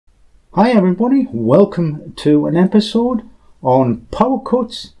Hi everybody, welcome to an episode on power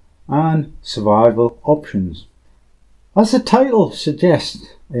cuts and survival options. As the title suggests,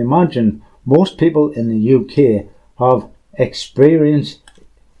 I imagine most people in the UK have experienced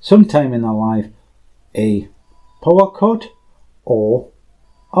sometime in their life a power cut or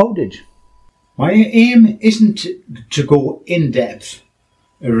outage. My aim isn't to go in depth,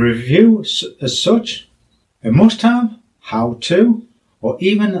 a review as such, a must-have, how-to, or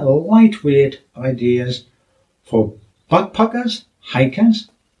even lightweight ideas for backpackers, hikers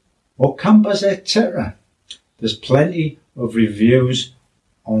or campers, etc. There's plenty of reviews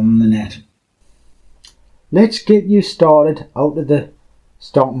on the net. Let's get you started out of the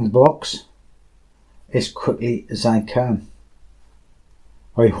starting blocks as quickly as I can.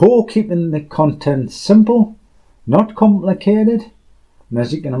 I hope keeping the content simple, not complicated, and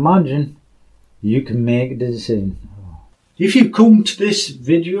as you can imagine, you can make a decision. If you come to this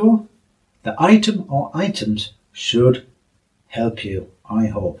video, the item or items should help you, I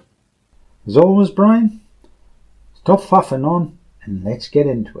hope. As always, Brian, stop faffing on and let's get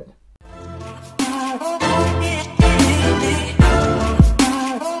into it.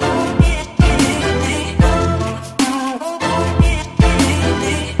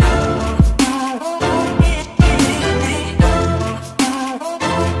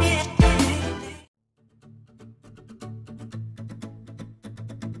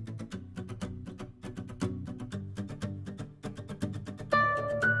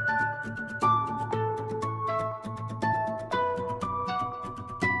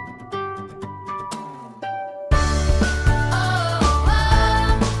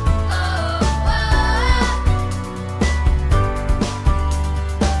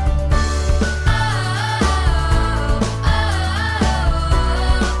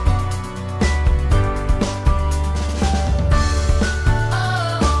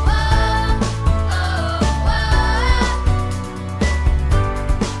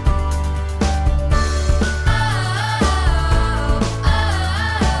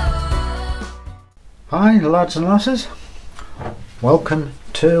 Hi lads and lasses, welcome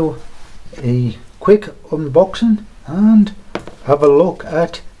to a quick unboxing and have a look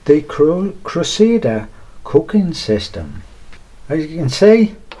at the Crusader cooking system. As you can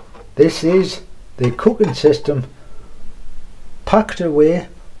see, this is the cooking system packed away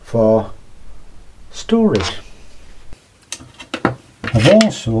for storage. I've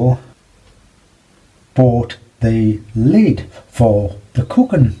also bought the lid for the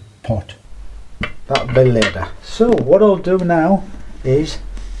cooking pot. That'll be later. So what I'll do now is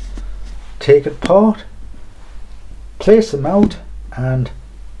take it apart, place them out and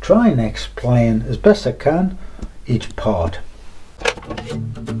try and explain as best I can each part.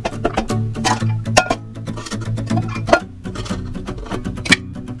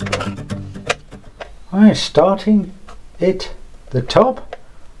 Alright, starting at the top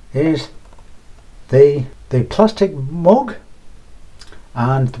is the plastic mug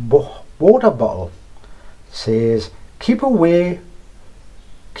and the water bottle. Says keep away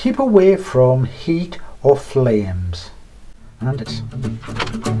from heat or flames, and it's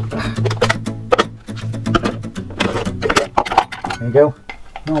there you go,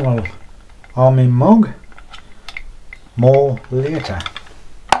 normal army mug, more later.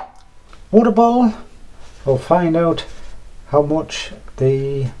 Water bottle, I'll find out how much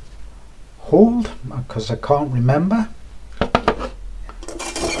they hold because I can't remember.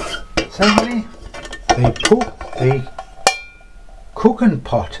 Secondly, the cooking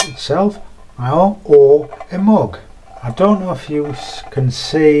pot itself, or a mug. I don't know if you can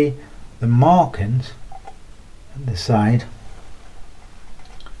see the markings at the side.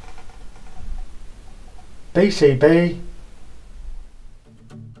 BCB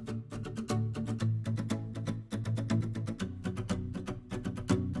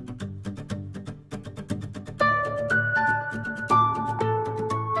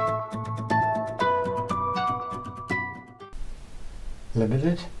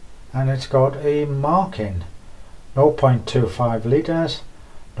Limited, and it's got a marking 0.25 litres,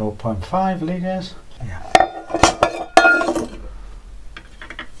 0.5 litres. Yeah.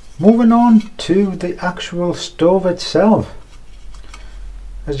 Moving on to the actual stove itself.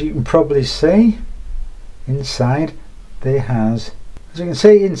 As you can probably see, inside there has, as you can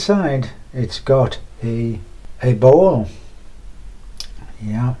see inside, it's got a bowl.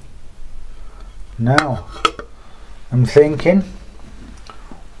 Yeah. Now I'm thinking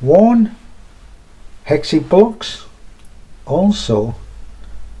 1 hexi blocks, also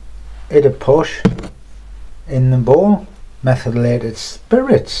at a push in the bowl, methylated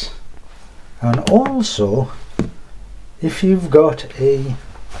spirits, and also if you've got a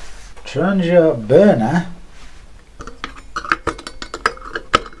turns your burner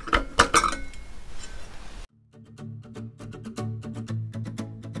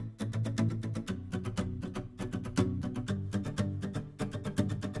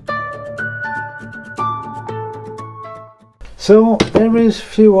so there is a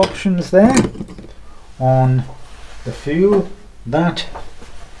few options there on the fuel that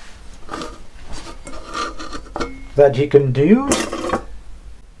you can do.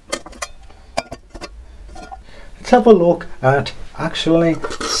 Let's have a look at actually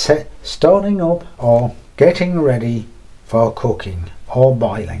starting up or getting ready for cooking or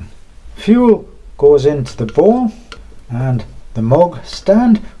boiling. Fuel goes into the bowl and the mug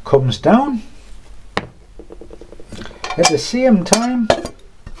stand comes down. At the same time,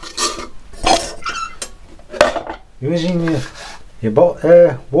 using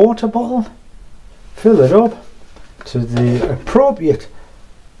your water bottle, fill it up to the appropriate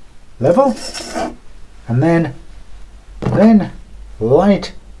level and then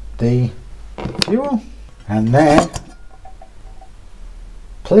light the fuel and then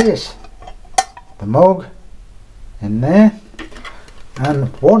place the mug in there. And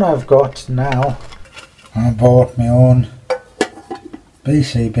what I've got now, I bought my own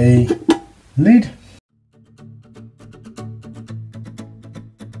BCB lid.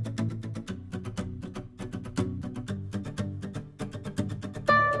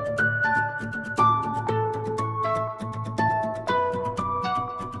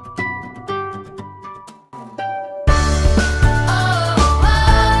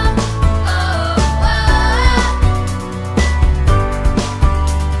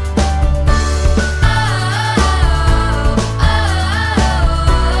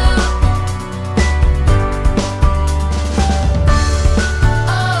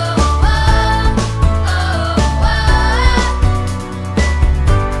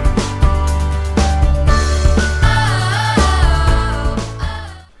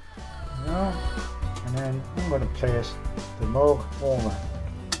 I'm going to place the mug over.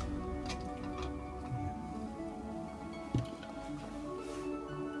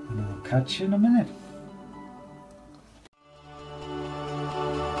 And I'll catch you in a minute.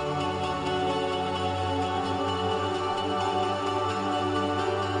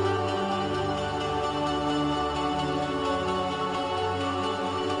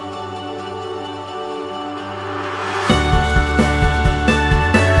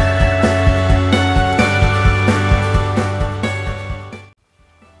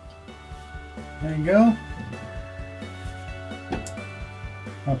 There you go.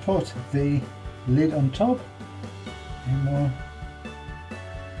 I'll put the lid on top and we'll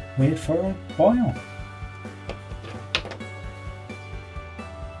wait for a boil.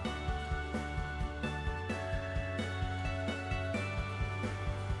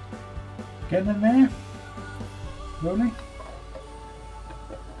 Get in there, rolling.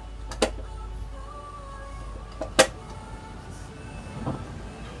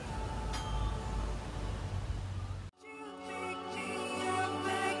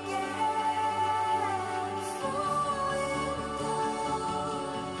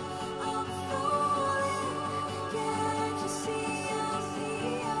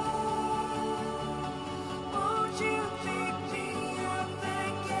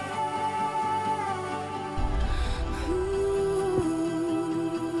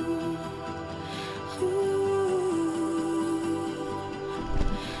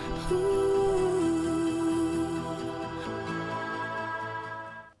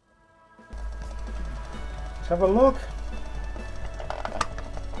 Let's have a look.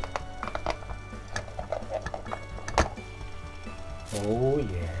 Oh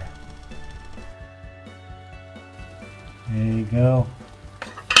yeah. There you go.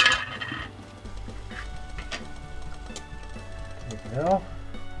 Take it off.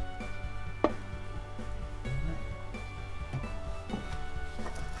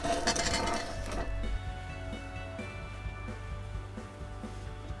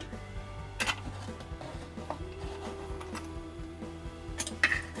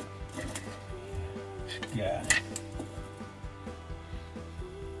 Yeah.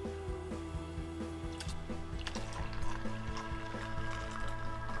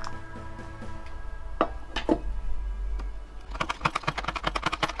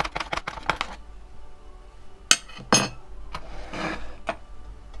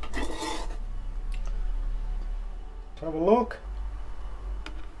 Let's have a look.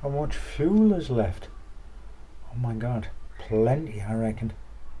 How much fuel is left? Oh my god, plenty I reckon.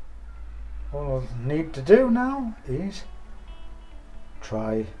 All I need to do now is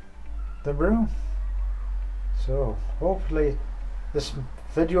try the brew. So hopefully this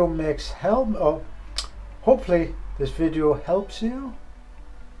video makes help, or hopefully this video helps you,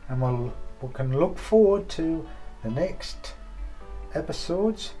 and we can look forward to the next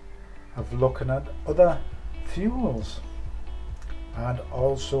episodes of looking at other fuels and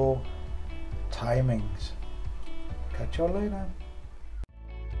also timings. Catch you later.